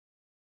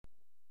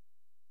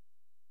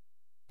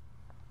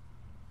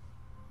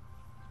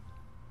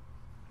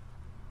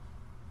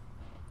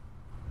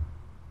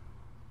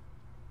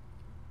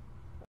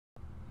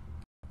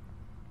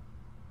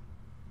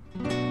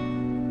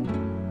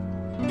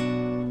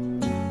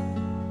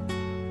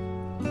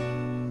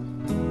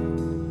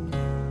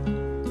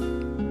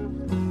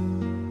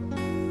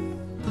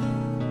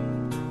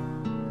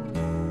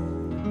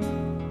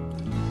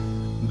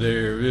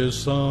is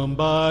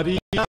somebody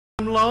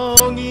I'm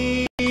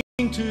longing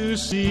to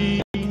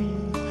see.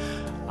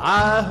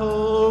 I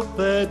hope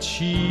that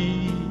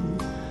she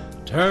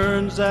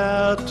turns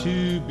out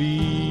to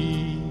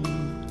be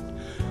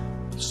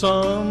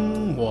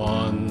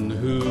someone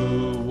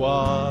who'll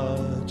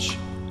watch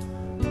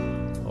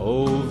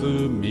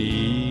over me.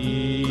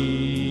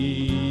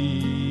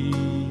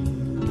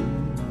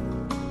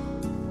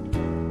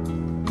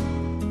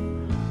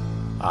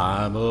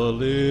 I'm a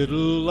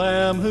little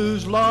lamb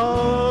who's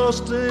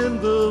lost in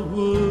the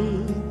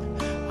wood.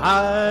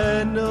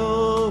 I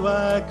know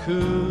I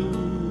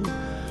could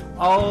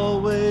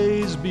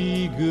always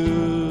be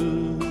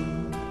good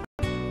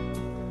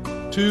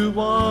to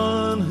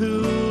one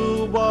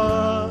who'll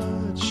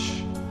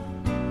watch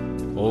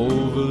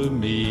over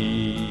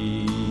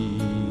me.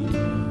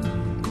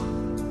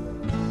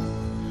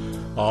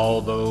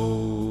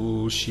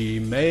 Although she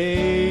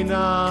may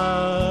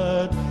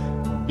not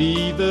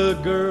be the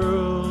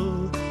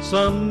girl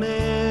some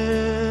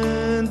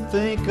men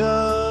think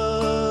of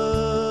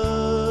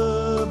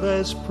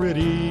as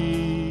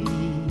pretty,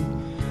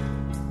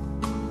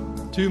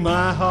 to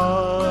my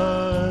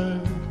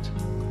heart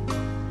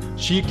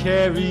she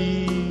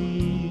carries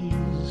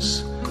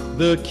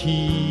the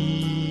key.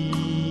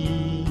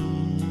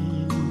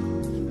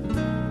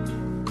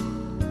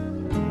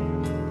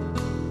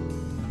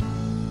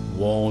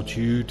 Won't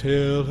you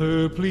tell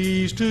her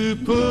please to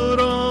put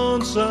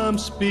on some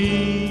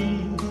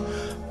speed,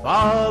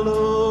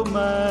 follow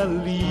my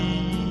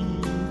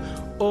lead?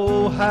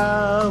 Oh,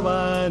 how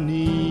I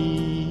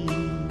need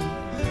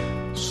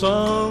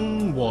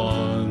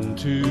someone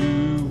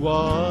to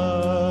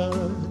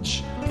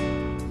watch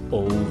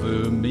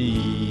over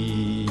me.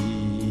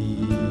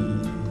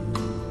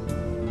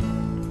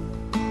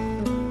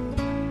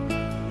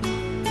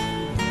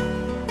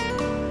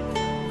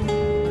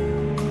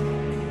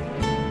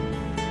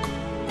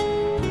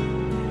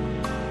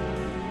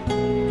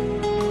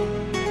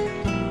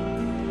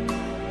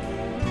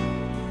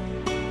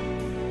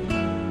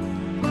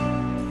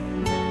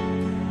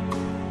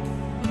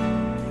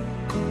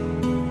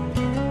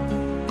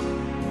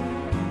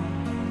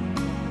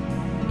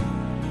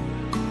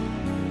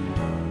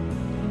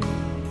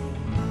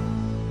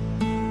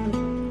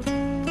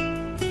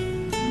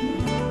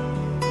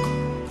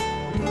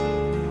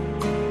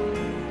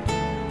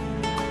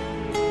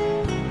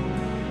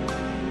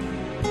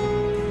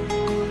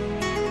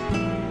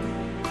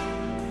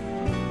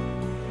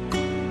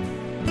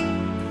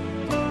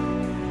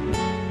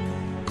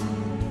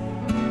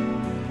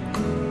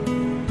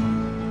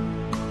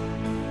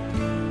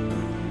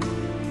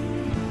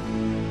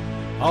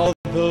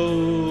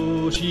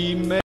 Although she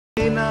may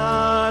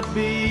not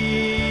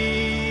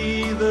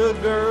be the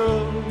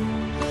girl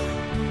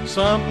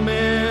some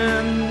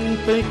men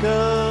think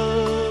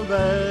of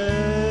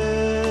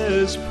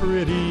as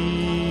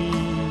pretty,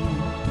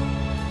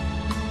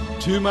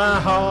 to my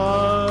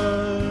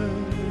heart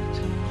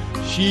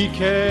she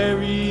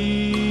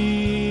carries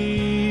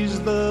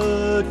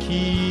the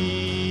key.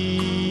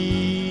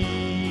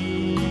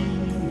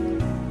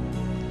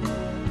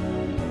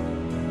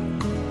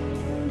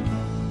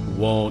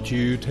 Won't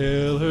you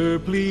tell her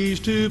please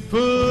to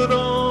put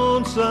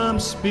on some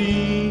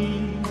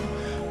speed,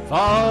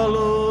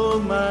 follow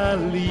my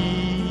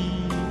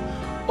lead?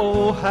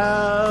 Oh,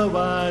 how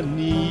I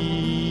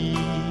need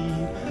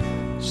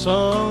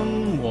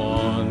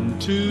someone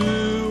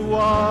to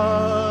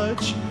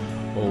watch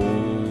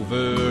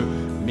over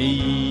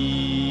me.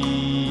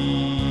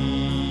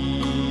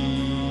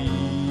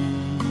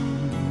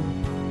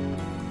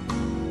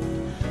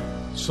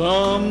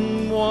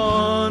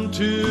 Someone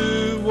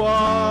to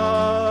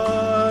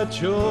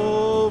watch over